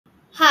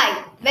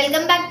Hi,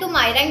 welcome back to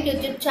MyRank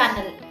YouTube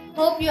channel.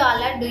 Hope you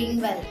all are doing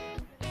well.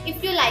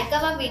 If you like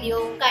our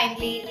video,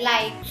 kindly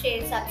like,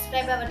 share,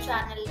 subscribe our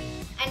channel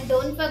and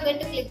don't forget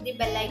to click the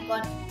bell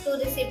icon to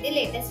receive the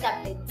latest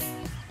updates.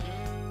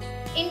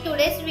 In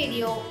today's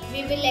video,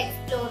 we will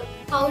explore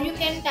how you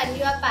can turn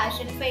your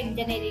passion for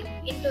engineering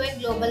into a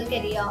global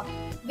career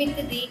with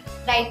the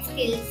right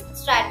skills,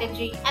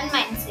 strategy and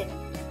mindset.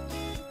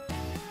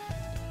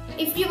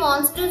 If you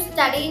want to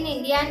study in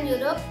India and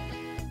Europe,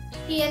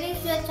 here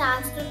is your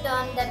chance to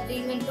turn that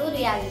dream into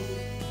reality.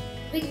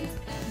 With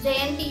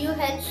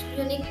JNTUH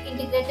unique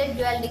integrated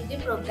dual degree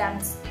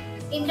programs,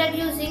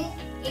 introducing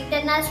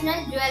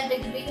International Dual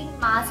Degree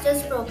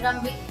Masters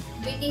Program with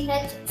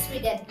B.Tech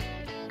Sweden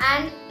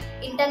and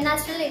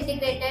International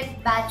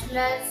Integrated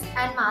Bachelor's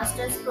and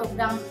Masters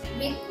Program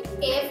with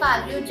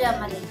KFRU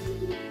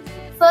Germany.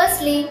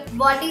 Firstly,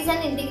 what is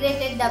an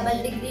integrated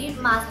double degree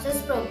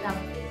master's program?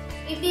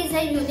 It is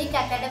a unique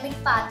academic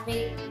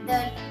pathway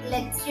that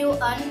lets you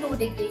earn 2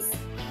 degrees,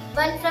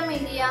 one from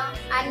India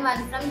and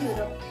one from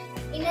Europe,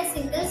 in a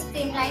single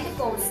streamlined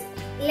course.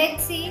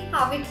 Let's see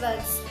how it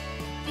works.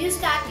 You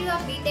start your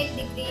B.Tech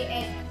degree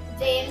at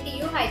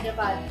JNTU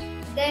Hyderabad.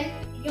 Then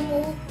you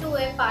move to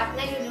a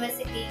partner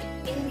university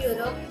in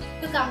Europe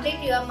to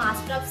complete your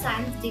Master of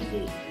Science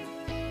degree.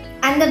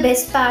 And the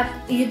best part,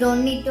 you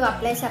don't need to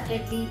apply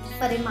separately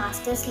for a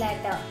master's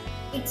later.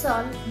 It's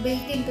all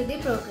built into the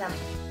program.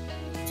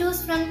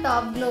 Choose from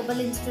top global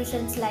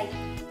institutions like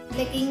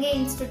Blekinge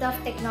Institute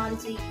of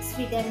Technology,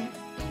 Sweden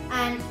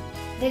and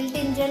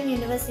Reutlingen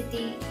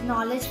University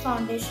Knowledge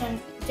Foundation,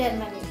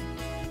 Germany.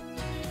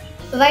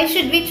 Why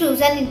should we choose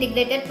an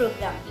integrated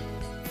program?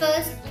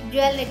 First,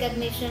 dual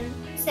recognition.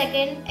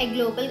 Second, a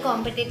global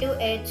competitive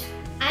edge.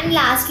 And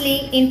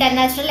lastly,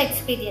 international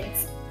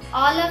experience.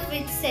 All of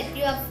which set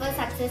you up for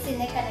success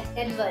in a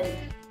connected world.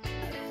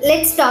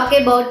 Let's talk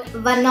about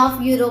one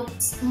of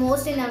Europe's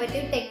most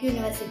innovative tech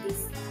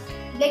universities.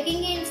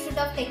 Blekinge Institute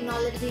of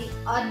Technology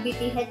or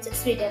B.Tech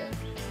Sweden.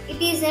 It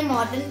is a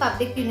modern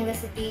public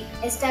university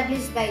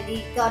established by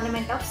the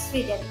government of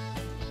Sweden.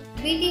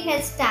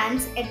 B.Tech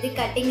stands at the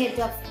cutting edge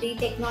of the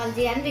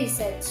technology and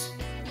research.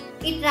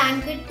 It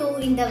ranked 2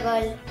 in the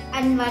world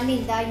and 1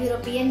 in the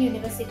European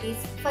universities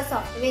for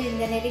software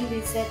engineering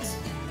research.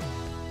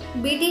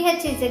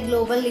 B.Tech is a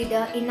global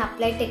leader in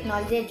applied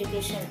technology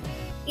education.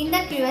 In the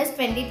QS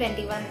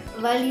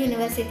 2021 World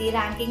University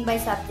Ranking by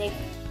Subject,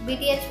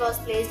 B.Tech was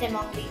placed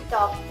among the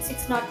top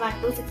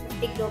 601 to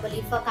 650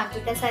 globally for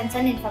computer science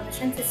and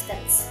information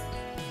systems.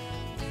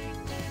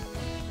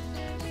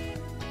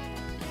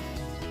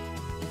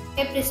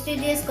 A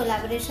prestigious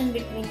collaboration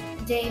between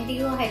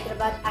JNTU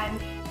Hyderabad and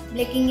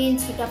Blekinge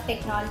Institute of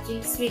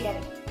Technology, Sweden.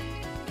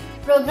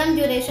 Program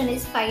duration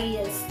is 5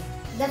 years.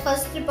 The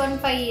first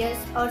 3.5 years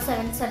or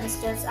 7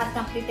 semesters are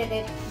completed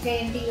at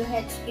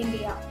JNTUH,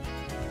 India.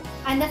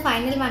 And the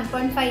final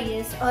 1.5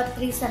 years or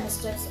 3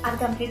 semesters are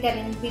completed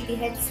in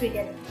B.Tech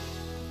Sweden.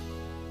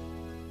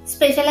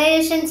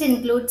 Specializations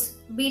includes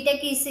B.Tech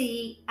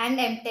ECE and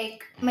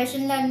M.Tech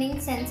Machine Learning,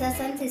 Sensors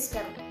and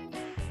System,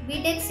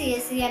 B.Tech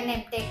CSE and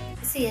M.Tech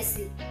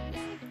CSE,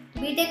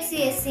 B.Tech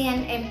CSE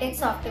and M.Tech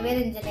Software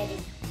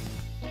Engineering,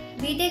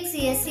 B.Tech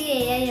CSE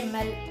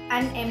AI/ML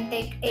and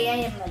M.Tech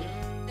AI/ML.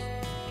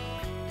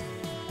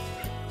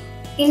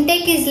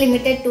 Intake is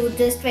limited to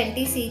just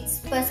 20 seats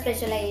per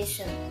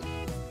specialization.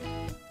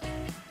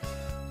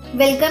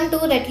 Welcome to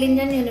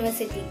Reutlingen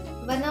University,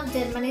 one of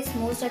Germany's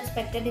most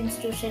respected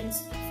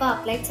institutions for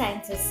applied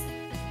sciences,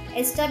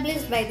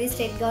 established by the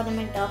state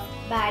government of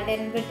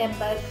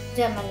Baden-Württemberg,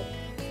 Germany,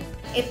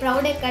 a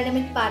proud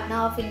academic partner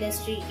of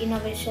industry,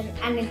 innovation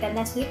and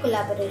international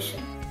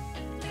collaboration.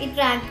 It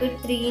ranked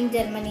 3 in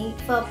Germany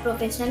for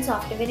professional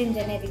software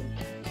engineering.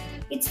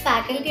 Its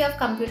Faculty of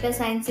Computer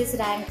Science is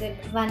ranked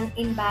 1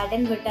 in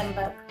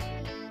Baden-Württemberg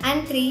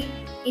and 3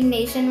 in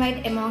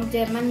nationwide among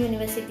German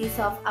universities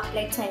of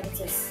applied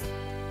sciences.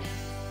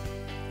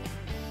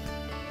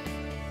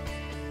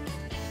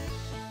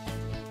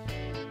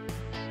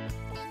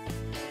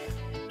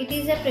 It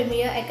is a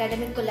premier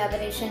academic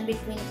collaboration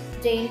between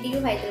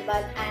JNTU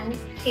Hyderabad and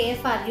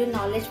KFRU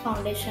Knowledge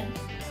Foundation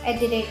at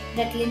the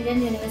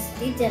Reutlingen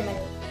University,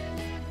 Germany.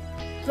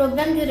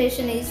 Program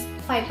duration is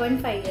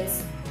 5.5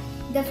 years.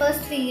 The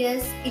first 3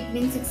 years, it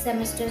means 6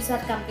 semesters are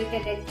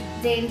completed at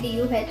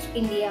JNTUH,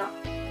 India.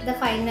 The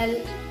final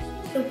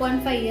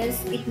 2.5 years,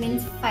 it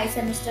means 5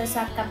 semesters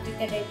are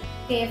completed at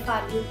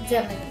KFRU,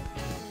 Germany.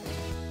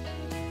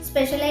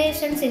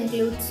 Specializations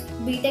includes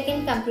B.Tech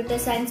in Computer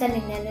Science and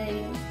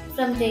Engineering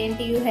from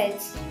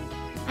JNTUH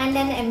and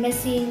an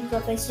M.Sc in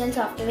Professional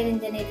Software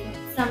Engineering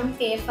from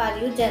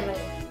KFRU, Germany.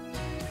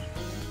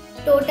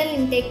 Total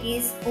intake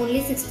is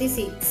only 60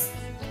 seats.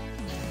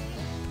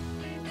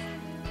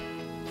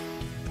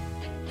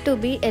 To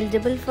be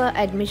eligible for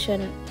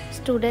admission,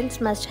 students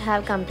must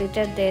have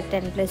completed their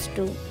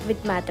 10+2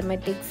 with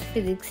mathematics,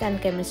 physics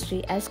and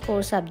chemistry as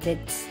core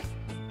subjects.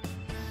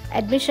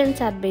 Admissions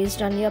are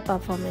based on your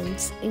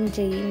performance in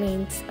JEE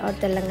Mains or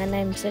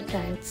Telangana M.Sc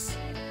ranks.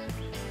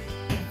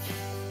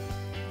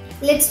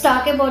 Let's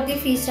talk about the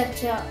fee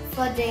structure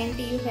for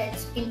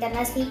JNTUH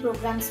international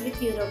programs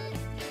with Europe.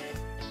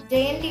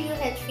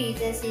 JNTUH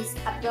fees is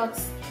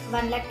approx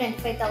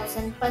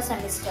 1,25,000 per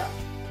semester.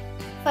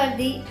 For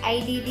the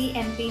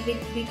IDDMP with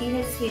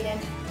B.Tech Sweden,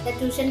 the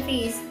tuition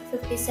fee is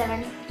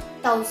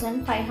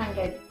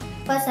 57,500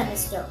 per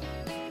semester.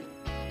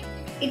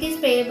 It is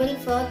payable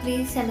for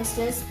 3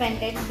 semesters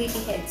spent at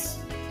B.Tech.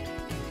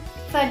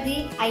 For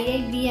the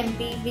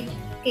IIBMP with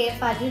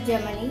KFRU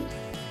Germany,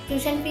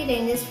 tuition fee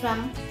ranges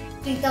from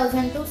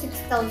 3,000 to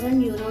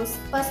 6,000 euros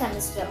per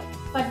semester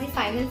for the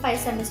final 5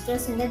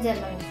 semesters in the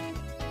Germany.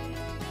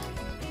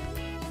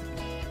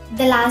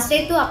 The last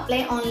day to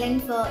apply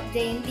online for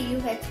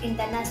JNTUH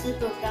international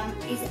program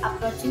is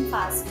approaching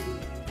fast.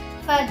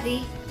 For the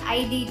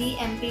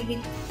IDDMP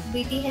with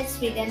B.Tech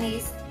Sweden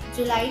is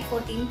July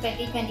 14,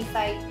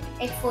 2025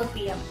 at 4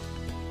 pm.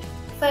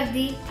 For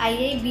the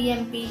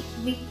IIBMP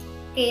with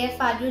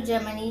KFRU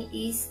Germany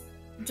is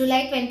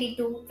July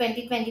 22,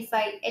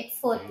 2025 at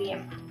 4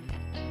 pm.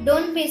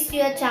 Don't miss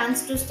your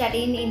chance to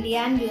study in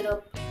India and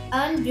Europe,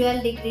 earn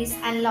dual degrees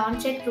and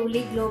launch a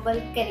truly global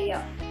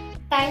career.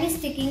 Time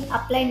is ticking,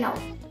 apply now.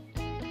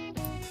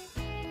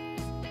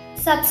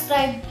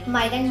 Subscribe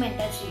MyRank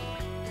Mentorship.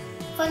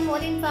 For more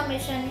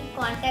information,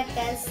 contact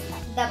us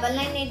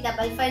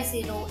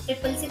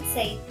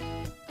 998550668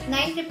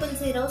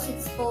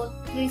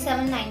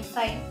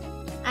 900643795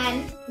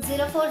 and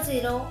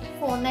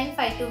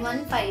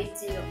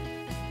 04049521580.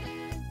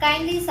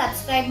 Kindly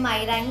subscribe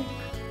MyRank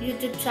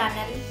YouTube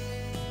channel.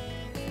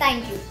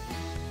 Thank you.